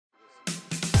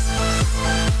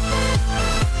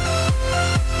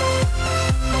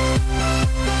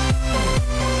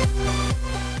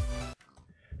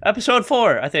Episode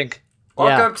 4, I think.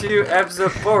 Welcome to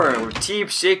episode 4 with Team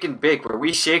Shake and Bake, where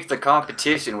we shake the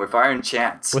competition with our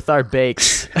enchants. With our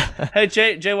bakes. Hey,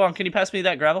 J1, can you pass me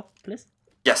that gravel, please?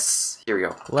 Yes, here we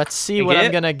go. Let's see what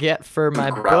I'm gonna get for my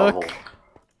Gravel. book.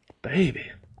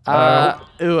 Baby.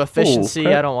 Ooh, efficiency.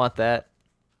 okay. I don't want that.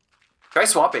 Try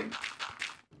swapping.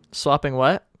 Swapping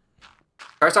what?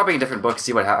 Try swapping a different book,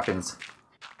 see what happens.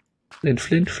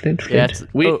 Flint. Yeah,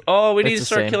 we need it's to the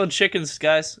start same. killing chickens,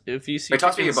 guys. If you see Wait,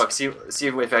 toss me a chickens... book, see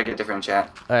if I get a different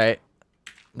enchant. Alright.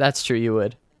 That's true, you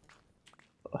would.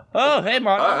 Oh, hey,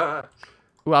 Mark.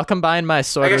 Ooh, I'll combine my I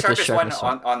sword got with the sharpness sharpness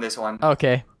 1 on this one.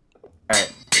 Okay.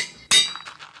 Alright.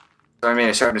 So I made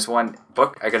a sharpness 1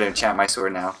 book. I gotta enchant my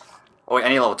sword now. Oh, wait, I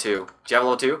need level 2. Do you have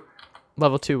level 2?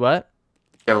 Level 2 what?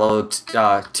 You have level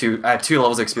 2. I have 2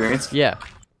 levels of experience. Yeah.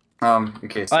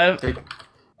 Okay, so I have... would you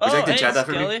Oh, like to hey, enchant that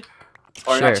for me? Skelly.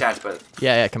 Or Sure. not chance, but...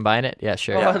 Yeah, combine it. Yeah,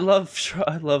 sure. Oh, Yeah.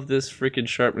 I love this freaking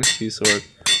sharpness 2 sword.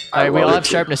 Alright, we all love have it.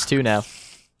 sharpness 2 now.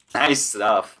 Nice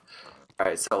stuff.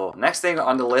 Alright, so next thing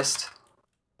on the list...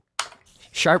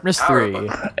 Sharpness Power 3.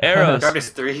 book. Arrows. Sharpness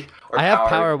 3 or I have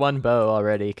power 1 bow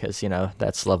already, because, you know,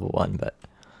 that's level 1, but...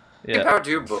 You can Yeah. power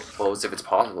 2 bows if it's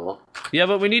possible. Yeah,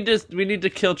 but we need to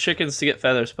kill chickens to get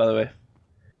feathers, by the way.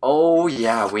 Oh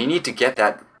yeah, we need to get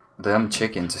them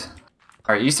chickens.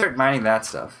 Alright, you start mining that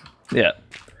stuff. Yeah.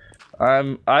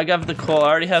 I got the coal. I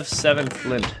already have 7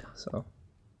 flint, so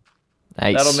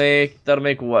Nice. that'll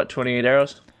make what, 28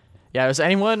 arrows? Yeah, does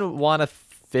anyone want a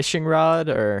fishing rod,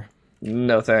 or...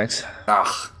 No thanks.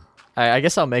 Ugh. I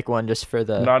guess I'll make one just for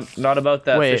the... Not about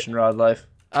that Wait. fishing rod life.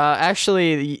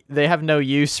 Actually, they have no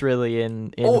use, really,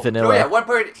 in vanilla. Oh yeah,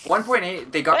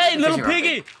 1.8, they got Hey, the little fishing rod.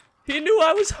 piggy! He knew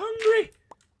I was hungry.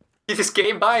 He just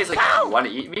came by, he's like, you want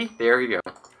to eat me? There you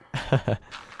go.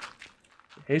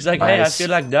 He's like, hey, I Nice. feel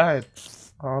like dying.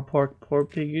 Oh, poor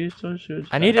piggy. So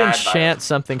I need to Bad enchant vibe.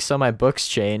 something so my books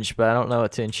change, but I don't know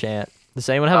what to enchant. Does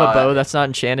anyone have a Uh, bow that's not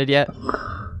enchanted yet?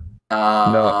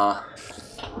 No.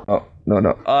 Oh,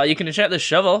 no. You can enchant the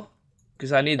shovel,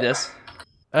 because I need this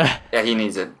Yeah, he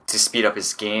needs it to speed up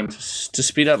his game. to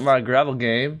speed up my gravel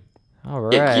game.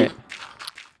 All Yeah, right.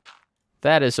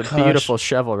 That is a Gosh. beautiful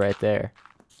shovel right there.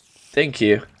 Thank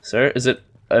you, sir. Is it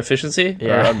efficiency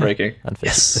Yeah. or unbreaking?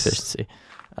 Yes. Efficiency.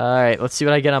 All right, let's see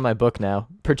what I get on my book now.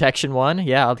 Protection 1.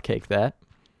 Yeah, I'll take that.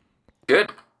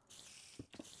 Good.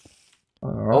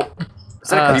 Oh, is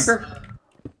that a creeper?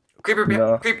 Creeper,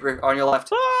 No. creeper on your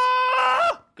left.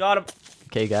 Ah! Got him.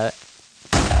 Okay, got it.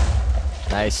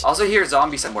 Nice. Also hear a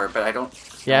zombie somewhere, but I don't.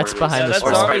 Yeah, know it's where it behind is. this Or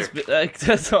a wall. spider.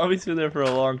 That zombie's been there for a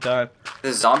long time.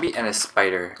 There's a zombie and a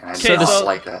spider, and I Okay, don't so-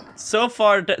 like that. So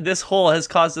far, this hole has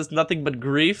caused us nothing but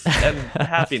grief and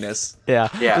happiness. Yeah.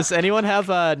 Yeah. Does anyone have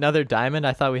another diamond?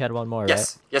 I thought we had one more,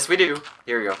 Yes, yes, we do.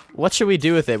 Here we go. right? What should we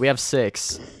do with it? We have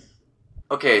 6.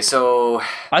 Okay, so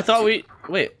I thought we...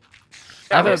 Wait.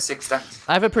 yeah, I've we a- have 6 stacks.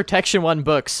 I have a protection 1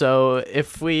 book, so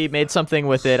if we made something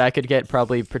with it, I could get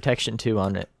probably protection 2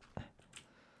 on it.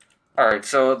 All right,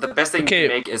 so the best thing Okay.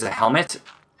 to make is a helmet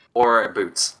or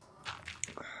boots,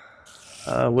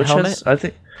 Which helmet? has... I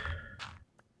think...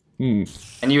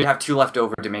 and you'd have 2 left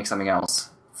over to make something else.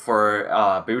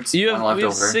 For boots, We 1 left have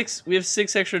over. 6... We have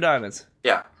 6 extra diamonds.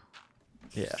 Yeah.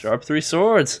 Yeah. Sharp 3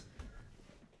 swords.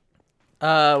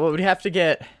 What would we have to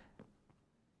get?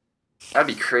 That'd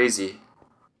be crazy.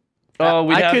 Oh,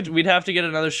 I could- we'd have to get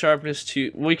another sharpness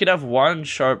 2. We could have 1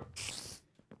 sharp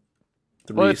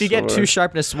 3 Well, if you get 2 sword.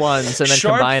 sharpness 1s and then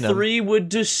Sharp combine them. 3 would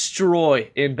destroy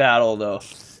in battle, though.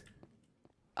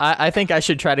 I think I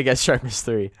should try to get sharpness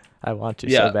 3. I want to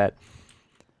Yeah. so bad.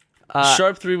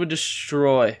 Sharp 3 would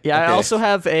destroy. Yeah, I Okay. also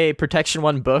have a protection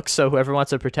 1 book, so whoever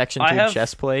wants a protection 2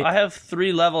 chest plate. I have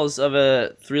 3 levels of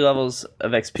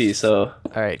XP. So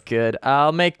All right, good.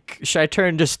 I'll make. Should I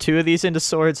turn just 2 of these into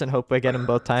swords and hope I get them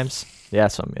both times? Yeah,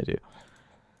 that's what I'm gonna do.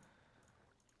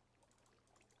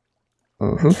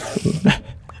 I'm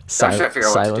trying to figure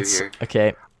out what to do Silence. here.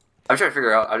 Okay. I'm trying to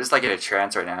figure out. I'm just like in a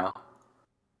trance right now.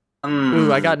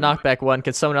 Ooh, I got knockback 1.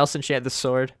 Can someone else enchant the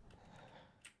sword?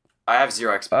 I have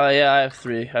 0 XP. yeah, I have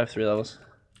 3. I have 3 levels.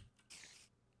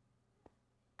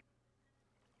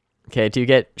 Okay, do you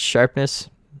get sharpness?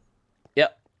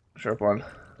 Yep, sharp 1.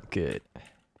 Good.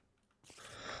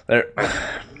 There.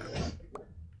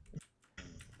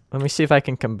 Let me see if I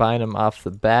can combine them off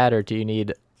the bat, or do you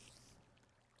need...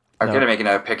 I'm No. gonna make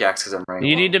another pickaxe because I'm running.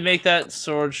 You low. need to make that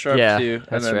sword sharp Yeah, 2.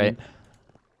 that's and then, right.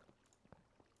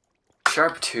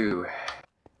 Sharp 2.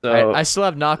 So Alright, I still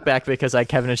have knockback because I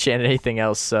haven't enchanted anything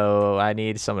else, so I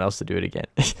need someone else to do it again.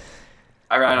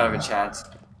 I ran out of enchants.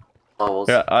 Levels.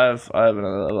 yeah, I have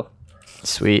another level.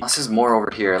 Sweet. This is more over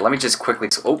here. Let me just quickly.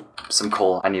 Oh, some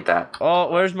coal. I need that.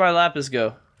 Oh, where's my lapis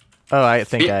go? Oh, I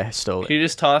think I stole Can it. you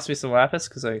just toss me some lapis?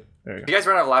 Cause there you If go. you guys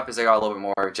run out of lapis, I got a little bit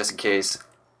more just in case.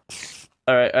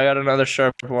 All right, I got another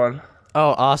sharp one.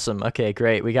 Oh, awesome. Okay,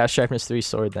 great. We got sharpness 3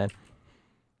 sword then.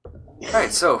 All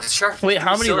right, so sharpness. Wait,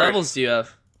 how many sword. levels do you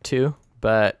have? 2,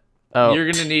 but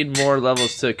You're gonna need more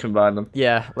levels to combine them.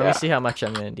 yeah. Let me see how much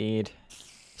I'm gonna need.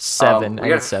 7. I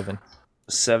need 7.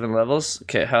 7 levels.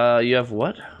 Okay. You have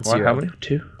what? One? 0. How many?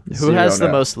 2. Who 0 has the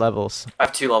now. most levels? I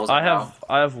have 2 levels. I now.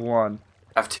 have 1.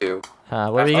 I have 2.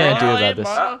 What are you gonna do about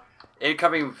this?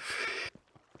 Incoming.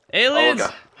 Aliens. Oh,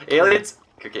 God. Aliens.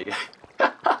 Okay.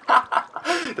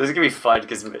 This is gonna be fun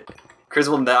because Chris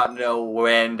will not know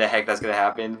when the heck that's gonna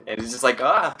happen, and it's just like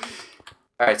ah.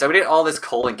 All right, so we did all this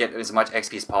coal and get as much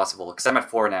XP as possible because I'm at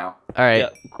 4 now. All right. Yeah.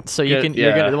 So you're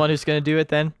the one who's gonna do it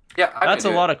then? Yeah, That's a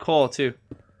lot of coal too.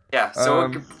 Yeah,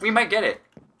 so we might get it.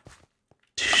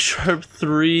 Sharp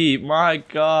 3. My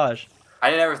gosh.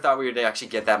 I never thought we would actually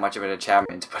get that much of an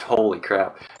enchantment, but holy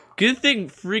crap! Good thing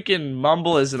freaking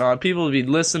Mumble isn't on. People would be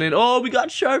listening. Oh, we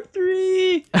got Sharp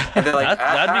 3. And they're like,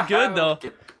 that'd be good though.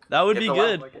 That would be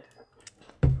good.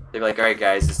 They'd be like, all right,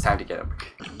 guys, it's time to get him.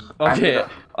 Okay,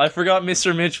 I forgot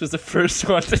Mr. Mitch was the first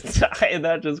one to die, and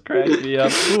that just cracked me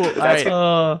up. Ooh, all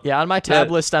right. Yeah, on my tab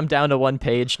Yeah. list, I'm down to 1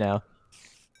 page now.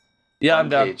 Yeah, One I'm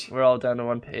down. page. We're all down to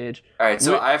 1 page. All right,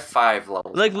 so I have 5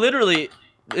 levels. Like literally,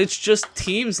 it's just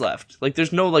teams left. Like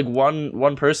there's no like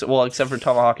one person. Well, except for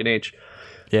Tomahawk and H.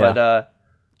 Yeah. But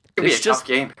It'd be it's a just tough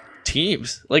game.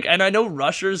 teams. Like, and I know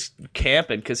Rusher's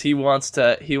camping because he wants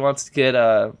to get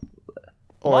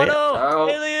Oh, Mono! Oh.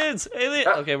 Aliens! Alien!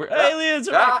 Ah. Okay, we're aliens!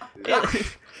 Ah.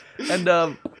 And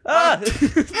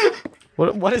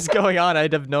What is going on? I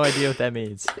have no idea what that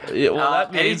means. yeah, well,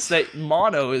 that means that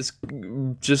Mono is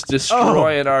just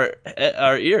destroying our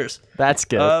ears. That's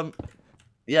good.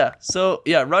 Yeah. So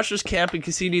yeah, Rusher's camping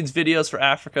because he needs videos for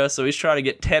Africa, so he's trying to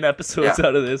get 10 episodes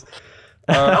out of this.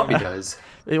 I hope he does.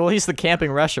 Well, he's the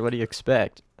camping Russia. What do you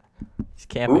expect? He's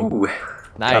camping. Ooh.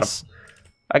 Nice.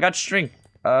 I got string.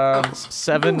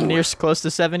 7. You're close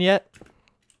to 7 yet?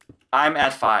 I'm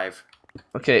at 5.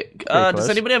 Okay. close. Does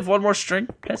anybody have one more string?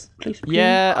 Yes, please.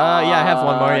 Yeah. Yeah. I have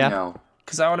one more. Yeah. No.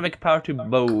 Because I want to make a power tube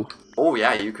bow. Oh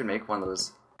yeah, you can make one of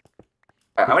those.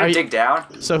 I'm gonna dig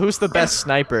down. So who's the best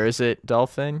sniper? Is it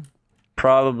Dolphin?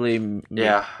 Probably. Me.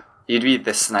 Yeah, you'd be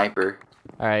the sniper.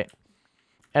 All right.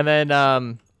 And then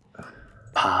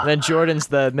Jordan's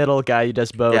the middle guy who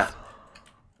does both. Yeah.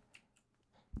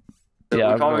 So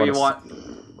Yeah, we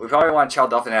probably want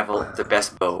Child Dolphin to have the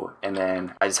best bow, and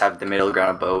then I just have the middle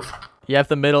ground of both. You have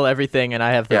the middle everything, and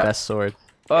I have the Yeah. best sword.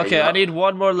 Okay, you go. I need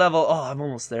one more level. Oh, I'm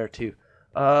almost there too.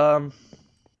 I'm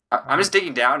just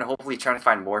digging down and hopefully trying to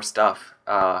find more stuff.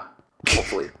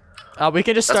 Hopefully. We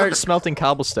can just That's what start the- smelting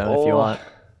cobblestone if you Oh. want.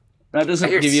 That doesn't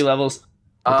I hear give you levels.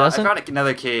 I doesn't? found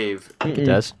another cave. It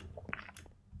does.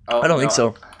 Oh, I don't think no.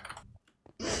 so.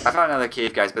 I found another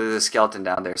cave, guys, but there's a skeleton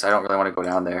down there, so I don't really want to go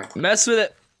down there. Mess with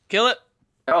it. Kill it.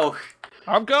 Oh,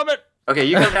 I'm coming. okay,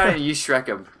 you go down and you Shrek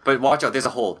him, but watch out. There's a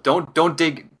hole. Don't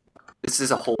dig. This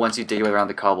is a hole once you dig around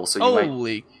the cobble, so you might.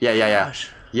 Holy. Yeah. Gosh.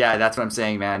 Yeah, that's what I'm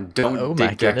saying, man. Don't Oh dig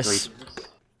my directly. goodness.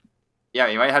 Yeah,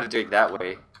 you might have to dig that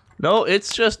way. No,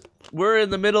 it's just we're in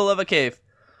the middle of a cave.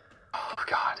 Oh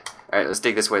God. All right, let's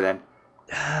dig this way then.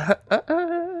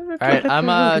 All right,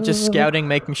 I'm just scouting,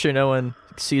 making sure no one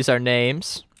sees our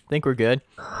names. I think we're good.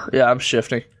 Yeah, I'm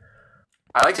shifting.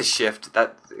 I like to shift.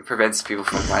 That prevents people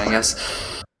from finding us.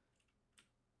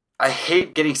 I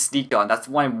hate getting sneaked on. That's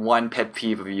one pet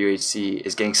peeve of UHC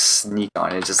is getting sneaked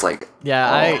on. It's just like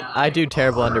Yeah, I do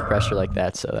terrible under pressure like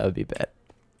that, so that would be bad.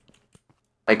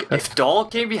 like if Doll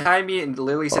came behind me and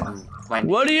literally said, my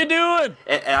What are you doing?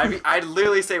 and I'd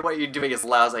literally say what you're doing as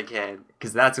loud as I can,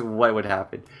 because that's what would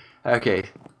happen. Okay.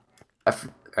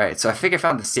 Alright, so I think I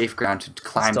found the safe ground to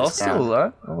climb Doll's this still down.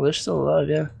 alive. Oh, they're still alive.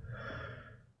 Yeah.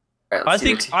 Alright, let's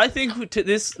see I think to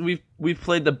this we've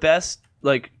played the best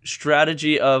like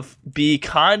strategy of be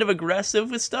kind of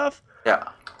aggressive with stuff yeah.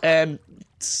 and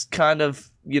kind of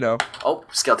Oh,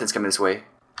 skeleton's coming this way.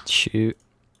 Shoot.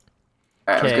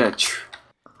 Alright, Okay. I'm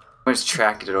gonna just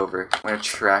track it over. I'm gonna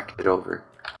track it over.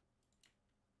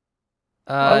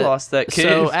 I lost that cave.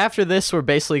 So after this, we're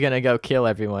basically gonna go kill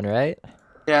everyone, right?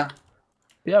 Yeah.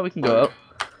 Yeah, we can go up.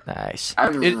 Nice.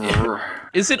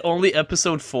 Is it only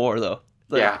episode 4 though?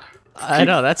 Like, yeah. I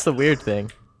know, that's the weird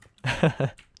thing.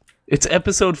 It's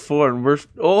episode 4 and we're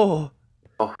Oh,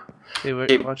 Hey, wait,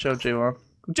 Hey. watch out, J-Wong.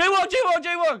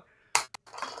 J-Wong!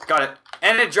 got it.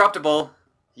 And it dropped a bow.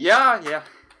 Yeah.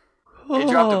 It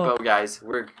dropped a bow, guys.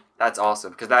 That's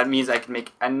awesome, because that means I can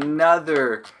make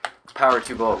another power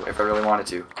 2 bow if I really wanted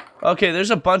to. Okay,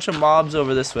 there's a bunch of mobs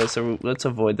over this way, so let's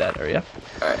avoid that area.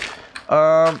 Alright.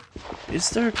 Is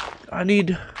there? I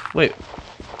need. Wait.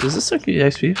 Does this look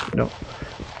XP? No.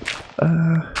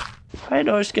 Hi,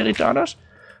 Norse Skeletons.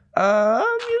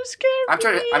 You scared I'm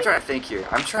trying to think here.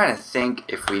 I'm trying to think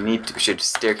if we should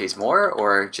staircase more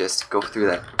or just go through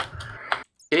that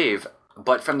cave.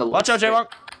 But from the Watch out,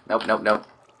 Jaywalk. Nope.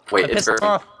 Wait, it's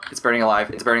burning. It's burning alive.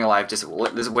 It's burning alive. Just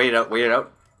wait it out. Wait it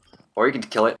out. Or you can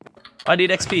kill it. I need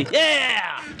XP.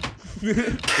 Yeah.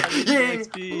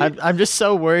 Yeah. I'm just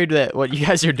so worried that what you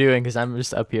guys are doing because I'm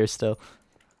just up here still.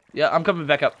 Yeah, I'm coming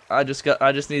back up. I just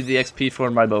need the XP for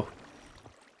my bow.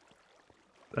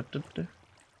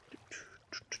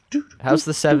 How's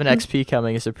the 7 XP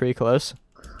coming? Is it pretty close?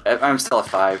 I'm still at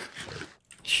 5.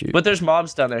 Shoot. But there's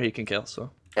mobs down there he can kill.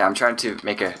 So. Yeah, I'm trying to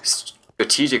make a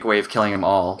strategic way of killing them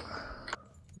all.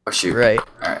 Oh shoot. Right.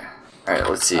 Alright,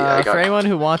 let's see. For anyone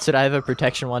who wants it, I have a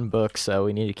Protection 1 book, so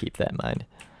we need to keep that in mind.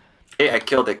 Hey, I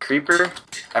killed a creeper.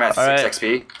 I'm at 6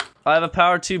 XP. I have a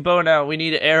power 2 bow now. We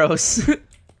need arrows.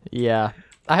 Yeah.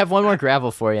 I have 1 more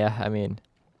gravel for you. I mean.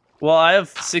 Well, I have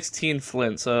 16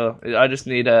 flint, so I just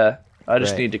need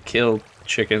need to kill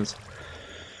chickens.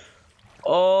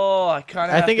 Oh, I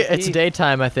kind of. I think it's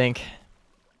daytime. I think.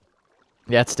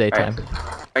 Yeah, it's daytime. Right.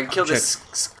 If I can kill this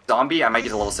zombie, I might get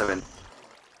to level 7.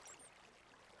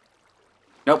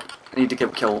 Nope. I need to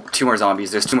kill 2 more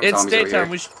zombies. There's 2 more zombies over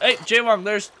here. It's daytime. Hey, Jaywong,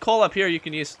 there's coal up here you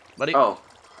can use, buddy. Oh,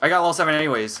 I got level 7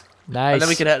 anyways. Nice. And then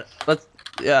we can head.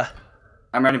 Yeah.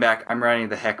 I'm running back. I'm running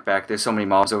the heck back. There's so many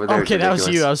mobs over there. Okay, that was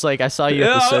you. I was like, I saw you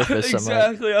at the surface.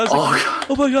 Exactly. I was like,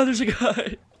 oh my god, there's a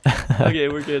guy. Okay,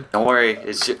 we're good. Don't worry.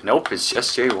 Nope, it's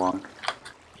just Jaywong.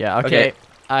 Yeah, okay.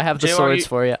 I have the swords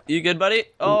for you. You good, buddy?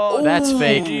 Oh, that's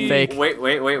fake. Fake.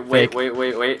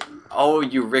 Wait. Oh,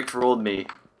 you Rick rolled me.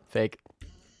 Fake.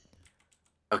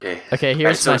 Okay. Okay,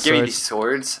 here's so my give me these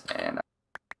swords and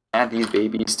add these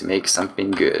babies to make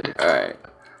something good. Alright.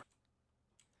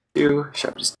 2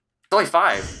 Sheps. It's only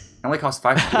 5. It only costs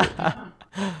 5 to do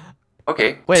it.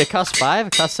 Okay. Wait, it costs 5?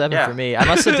 It costs 7 for me. I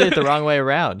must have did it the wrong way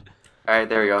around. Alright,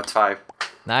 there we go. It's 5.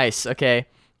 Nice. Okay.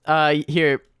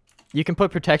 Here, you can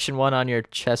put Protection 1 on your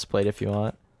chest plate if you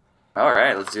want.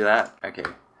 Alright, let's do that. Okay.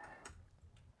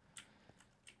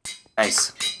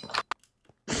 Nice.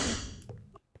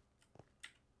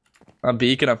 I'm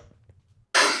beaking him.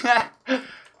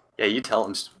 Yeah, you tell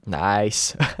him.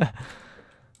 Nice.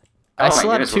 I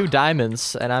still have 2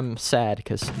 diamonds, and I'm sad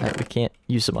because we can't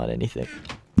use them on anything.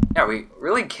 Yeah, we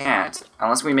really can't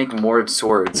unless we make more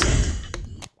swords.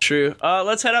 True.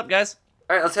 Let's head up, guys.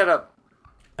 All right, let's head up.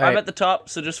 I'm at the top,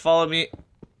 so just follow me.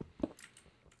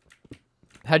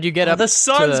 How'd you get up? The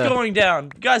sun's going down,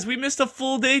 guys. We missed a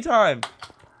full daytime.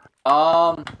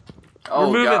 Oh, we're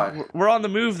moving. God. We're on the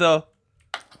move, though.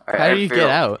 Right, how do you get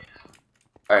out?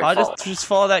 All right, just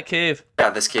follow that cave. Yeah,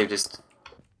 this cave just.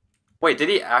 Wait, did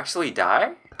he actually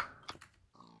die?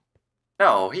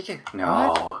 No, he can.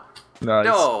 No. What?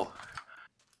 No.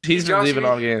 He's been leaving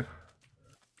all game.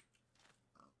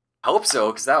 I hope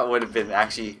so, because that would have been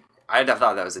actually. I'd have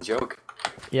thought that was a joke.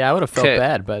 Yeah, I would have felt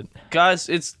bad, but. Guys,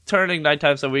 it's turning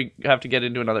nighttime, so we have to get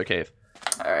into another cave.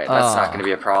 All right, that's not going to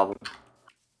be a problem.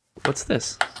 What's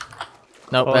this?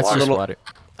 Nope, that's just water.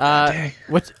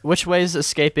 Which way is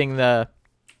escaping the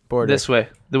border? This way.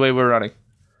 The way we're running.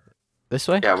 This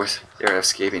way? Yeah, they're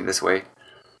escaping this way.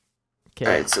 Okay.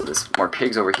 Alright, so there's more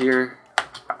pigs over here.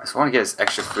 I just want to get as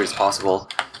extra food as possible.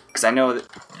 Because I know that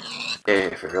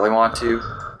if I really want to.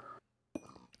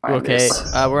 Okay,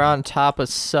 we're on top of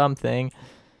something.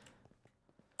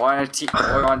 We're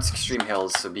on extreme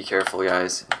hills, so be careful,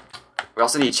 guys. We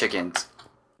also need chickens.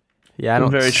 Yeah, I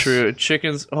don't. Very true.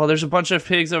 Chickens. Oh, there's a bunch of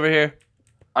pigs over here.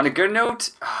 On a good note,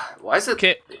 why is it?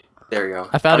 Okay. There we go.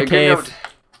 I found a cave. Note,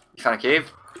 you found a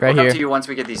cave? Right We'll here. come to you once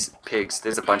we get these pigs.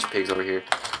 There's a bunch of pigs over here.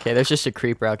 Okay, there's just a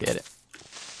creeper. I'll get it.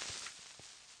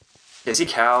 Okay, I see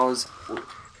cows.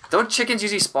 Don't chickens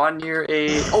usually spawn near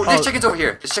a... Oh, there's chickens over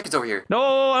here. There's chickens over here. No,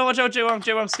 watch out, Jaywong,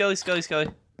 Skelly.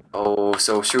 Oh,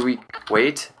 so should we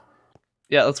wait?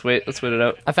 Yeah, let's wait. Let's wait it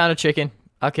out. I found a chicken.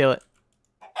 I'll kill it.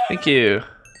 Thank you.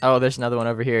 Oh, there's another one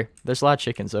over here. There's a lot of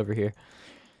chickens over here.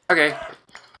 Okay.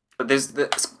 But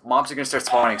the mobs are going to start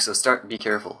spawning, so be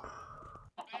careful.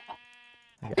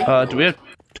 Do we have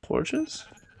torches?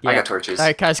 Yeah. I got torches.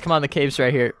 Alright, guys, come on. The cave's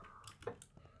right here.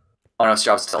 Oh no,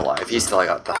 Job's still alive. He's still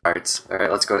got the hearts.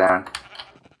 Alright, let's go down.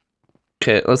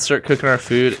 Okay, let's start cooking our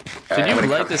food. Did you I'm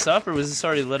light this up, or was this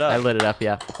already lit up? I lit it up,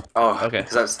 yeah. Oh, okay.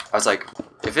 Because I was like,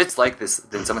 if it's like this,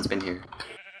 then someone's been here.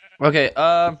 Okay,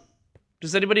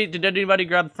 did anybody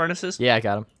grab the furnaces? Yeah, I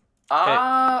got them.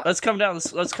 Okay, let's come down.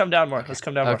 Let's come down more. Let's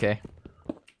come down more. Okay.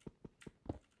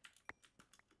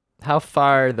 How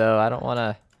far though? I don't want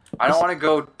to. I don't want to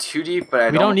go too deep,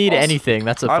 but we don't need anything.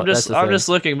 That's a. I'm thing. just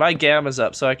looking. My gamma's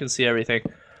up, so I can see everything.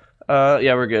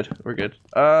 Yeah, we're good. We're good.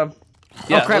 Yeah.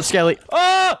 Oh crap, Skelly!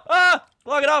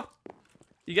 Block it off.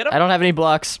 You get him? I don't have any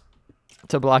blocks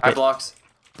to block it. blocks.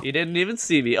 You didn't even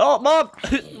see me. Oh, Mom!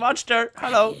 Monster!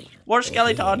 Hello! More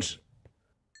skeletons!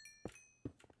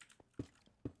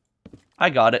 I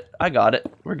got it.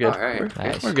 We're good. Alright.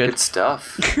 Nice. We're good. Good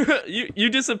stuff. you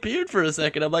disappeared for a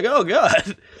second. I'm like, oh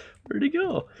god. Where'd he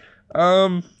go?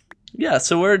 Yeah,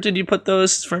 so where did you put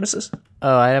those furnaces?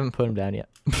 Oh, I haven't put them down yet.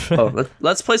 Oh,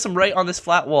 let's place them right on this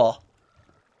flat wall.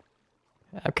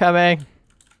 I'm coming.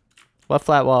 What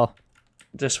flat wall?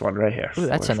 This one right here. Ooh,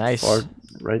 that's a nice...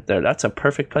 Right there. That's a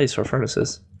perfect place for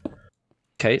furnaces.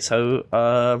 Okay, so,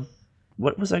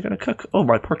 what was I gonna cook? Oh,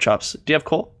 my pork chops. Do you have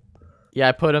coal? Yeah,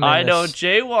 I put them in I know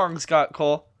Jay Wong's got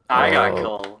coal. I got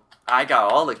coal. I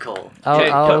got all the coal. Okay,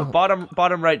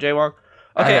 bottom right, Jay Wong.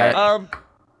 Okay,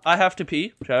 I have to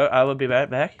pee, so I will be right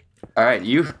back. Alright,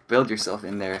 you build yourself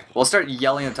in there. We'll start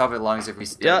yelling on top of it as long as if we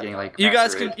start getting like you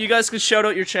guys can shout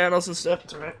out your channels and stuff.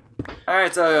 It's alright.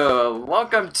 Alright, so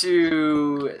welcome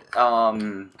to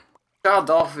Child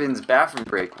Dolphin's bathroom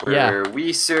break, where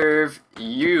we serve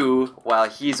you while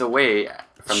he's away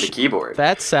from the keyboard.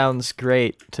 That sounds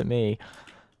great to me.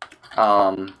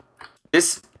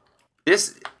 This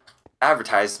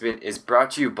advertisement is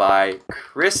brought to you by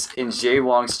Chris and Jay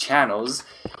Wong's channels.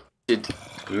 You should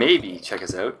maybe check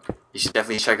us out. You should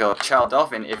definitely check out Child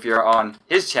Dolphin if you're on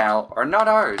his channel or not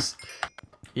ours.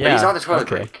 Yeah, but he's on the toilet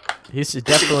break. He's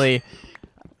definitely.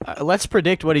 Let's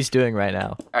predict what he's doing right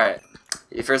now. All right.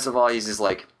 First of all, he's just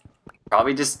like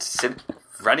probably just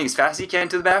running as fast as he can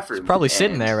to the bathroom. He's probably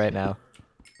sitting there right now.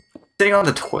 Sitting on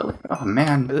the toilet. Oh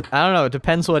man. I don't know. It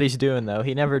depends what he's doing though.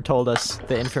 He never told us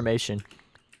the information.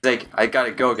 He's like, I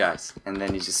gotta go, guys, and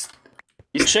then he's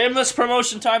shameless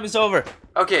promotion time is over.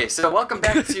 Okay, so welcome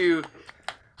back to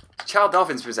Child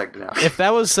Dolphin's perspective now. If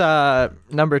that was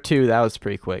number 2, that was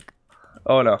pretty quick.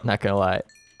 Oh no. Not gonna lie.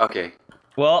 Okay.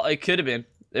 Well, it could have been.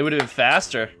 It would have been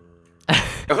faster.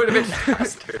 It would have been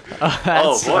faster.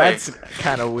 Oh boy. That's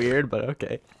kind of weird, but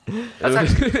okay.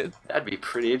 That'd be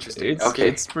pretty interesting.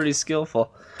 It's pretty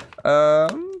skillful. Yeah,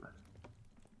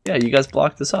 you guys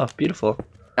blocked this off. Beautiful.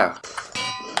 Yeah.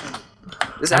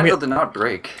 This anvil did not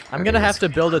break. I'm gonna have to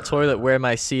build a toilet where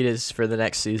my seat is for the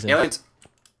next season. Aliens.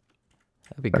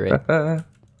 That'd be great.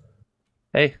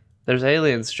 Hey, there's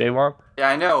aliens, Jay Wong. Yeah,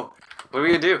 I know. What are we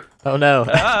gonna do? Oh no.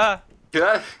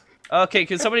 Good. Okay,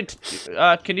 can somebody,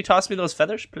 can you toss me those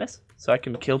feathers, please? So I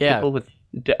can kill people with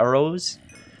the arrows.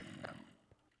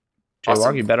 Jay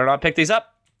Wong, you better not pick these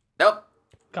up. Nope.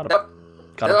 Got him.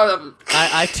 Nope. Got him.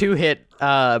 I too hit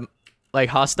like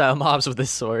hostile mobs with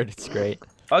this sword. It's great.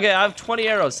 Okay, I have 20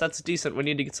 arrows. That's decent. We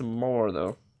need to get some more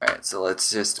though. Alright, so let's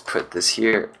just put this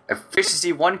here.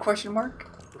 Efficiency 1 question mark?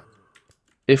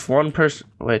 If one person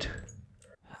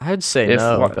I'd say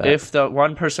no. If the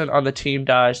one person on the team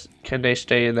dies, can they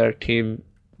stay in their team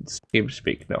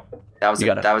speak? No. That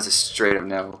was a straight up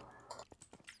no.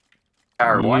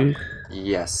 Power 1?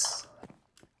 Yes.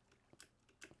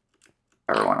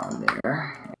 Power 1 on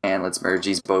there. And let's merge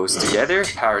these bows together.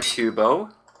 Power 2 bow.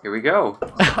 Here we go.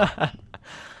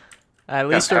 At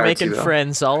least we're making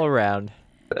friends all around.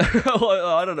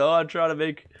 I don't know. I'm trying to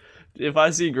make. If I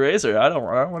see Grazer, I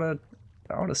want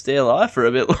to stay alive for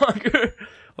a bit longer.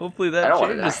 Hopefully that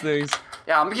changes things.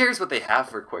 Yeah, I'm curious what they have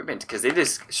for equipment because they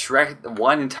just shred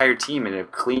one entire team in a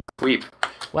clean sweep.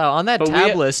 Wow, on that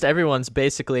tab list, everyone's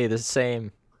basically the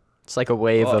same. It's like a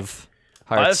wave of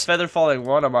hearts. I have feather falling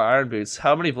 1 on my iron boots.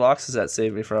 How many blocks does that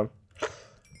save me from?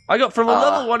 I got from a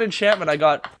level 1 enchantment. I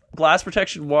got blast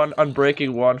protection 1,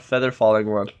 unbreaking 1, feather falling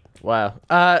 1. Wow.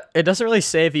 It doesn't really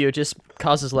save you. It just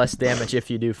causes less damage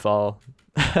if you do fall.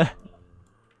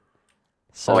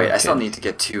 So, wait, I still need to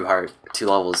get 2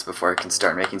 levels before I can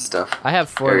start making stuff. I have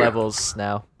 4 levels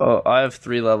now. Oh, I have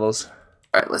 3 levels.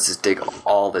 Alright, let's just dig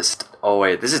all this. Oh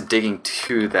wait, this is digging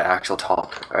to the actual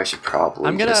top. I should probably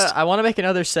I want to make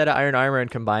another set of iron armor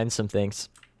and combine some things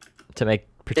to make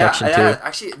protection too.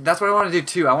 Actually, that's what I want to do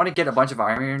too. I want to get a bunch of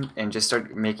iron and just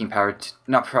start making Pro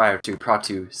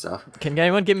 2 stuff. Can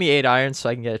anyone give me 8 iron so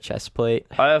I can get a chest plate?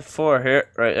 I have 4 here,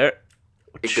 right there.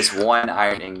 Take this 1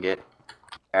 iron ingot.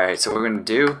 Alright, so we're gonna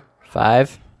do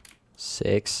 5,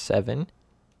 6, 7.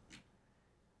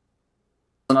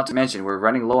 Not to mention, we're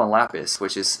running low on lapis,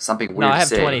 which is something weird to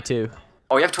say. No, I have 22.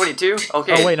 Oh, you have 22?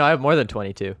 Okay. Oh, wait, no, I have more than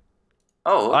 22.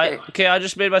 Oh, okay. I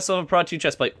just made myself a Pro 2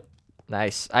 chestplate.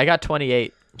 Nice. I got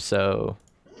 28, so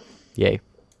yay.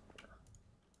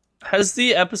 Has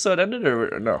the episode ended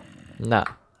or no? Nah.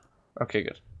 Okay,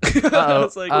 good. Uh-oh.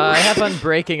 I have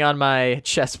unbreaking on my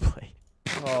chestplate.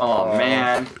 Oh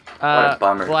man. What a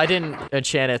bummer. Well, I didn't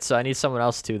enchant it, so I need someone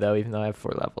else to, though, even though I have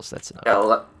 4 levels. That's enough. Yeah,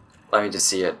 let me just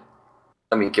see it.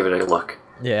 Let me give it a look.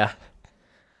 Yeah.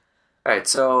 Alright,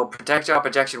 so projectile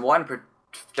protection 1,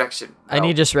 protection... I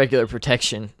need just regular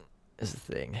protection is the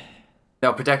thing.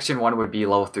 No, protection 1 would be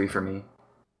level 3 for me.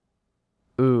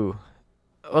 Ooh.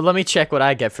 Well, let me check what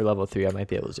I get for level 3. I might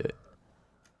be able to do it.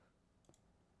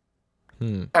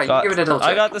 Yeah, give it a double check.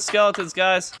 I got the skeletons,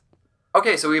 guys.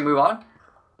 Okay, so we move on?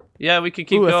 Yeah, we can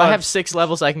keep Ooh, going. if I have 6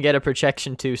 levels, I can get a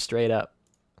protection 2 straight up.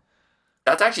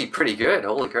 That's actually pretty good.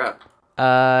 Holy crap.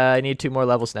 I need 2 more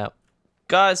levels now.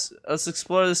 Guys, let's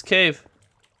explore this cave.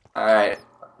 Alright.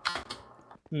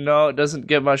 No, it doesn't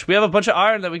get much. We have a bunch of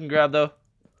iron that we can grab, though.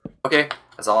 Okay,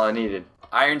 that's all I needed.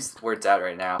 Iron's where it's at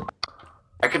right now.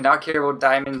 I could not care about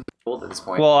diamond and gold at this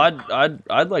point. Well,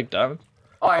 I'd like diamond.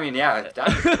 Oh, I mean, yeah,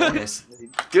 diamond bonus.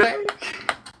 Good.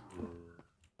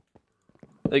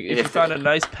 Like, if you found a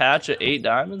nice patch of 8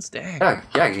 diamonds, dang.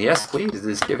 Yeah, yes, please.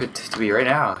 Just give it to me right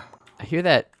now. I hear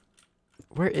that.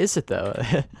 Where is it, though?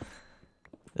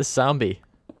 This zombie.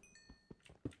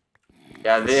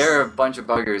 Yeah, they're a bunch of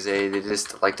buggers, eh? They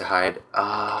just like to hide.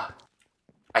 I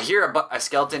hear a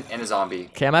skeleton and a zombie.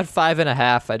 Okay, I'm at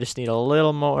 5.5. I just need a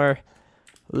little more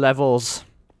levels.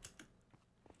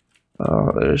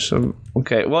 Oh, there's some...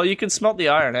 Okay, well, you can smelt the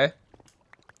iron, eh?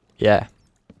 Yeah.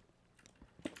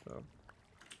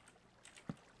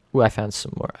 Ooh, I found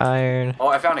some more iron. Oh,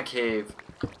 I found a cave.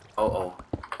 Uh-oh.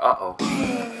 Uh-oh.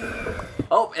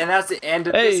 Oh, and that's the end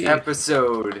of this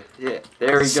episode. Yeah,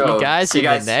 there we go. See you guys in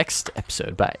the the next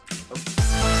episode. Bye. Oh.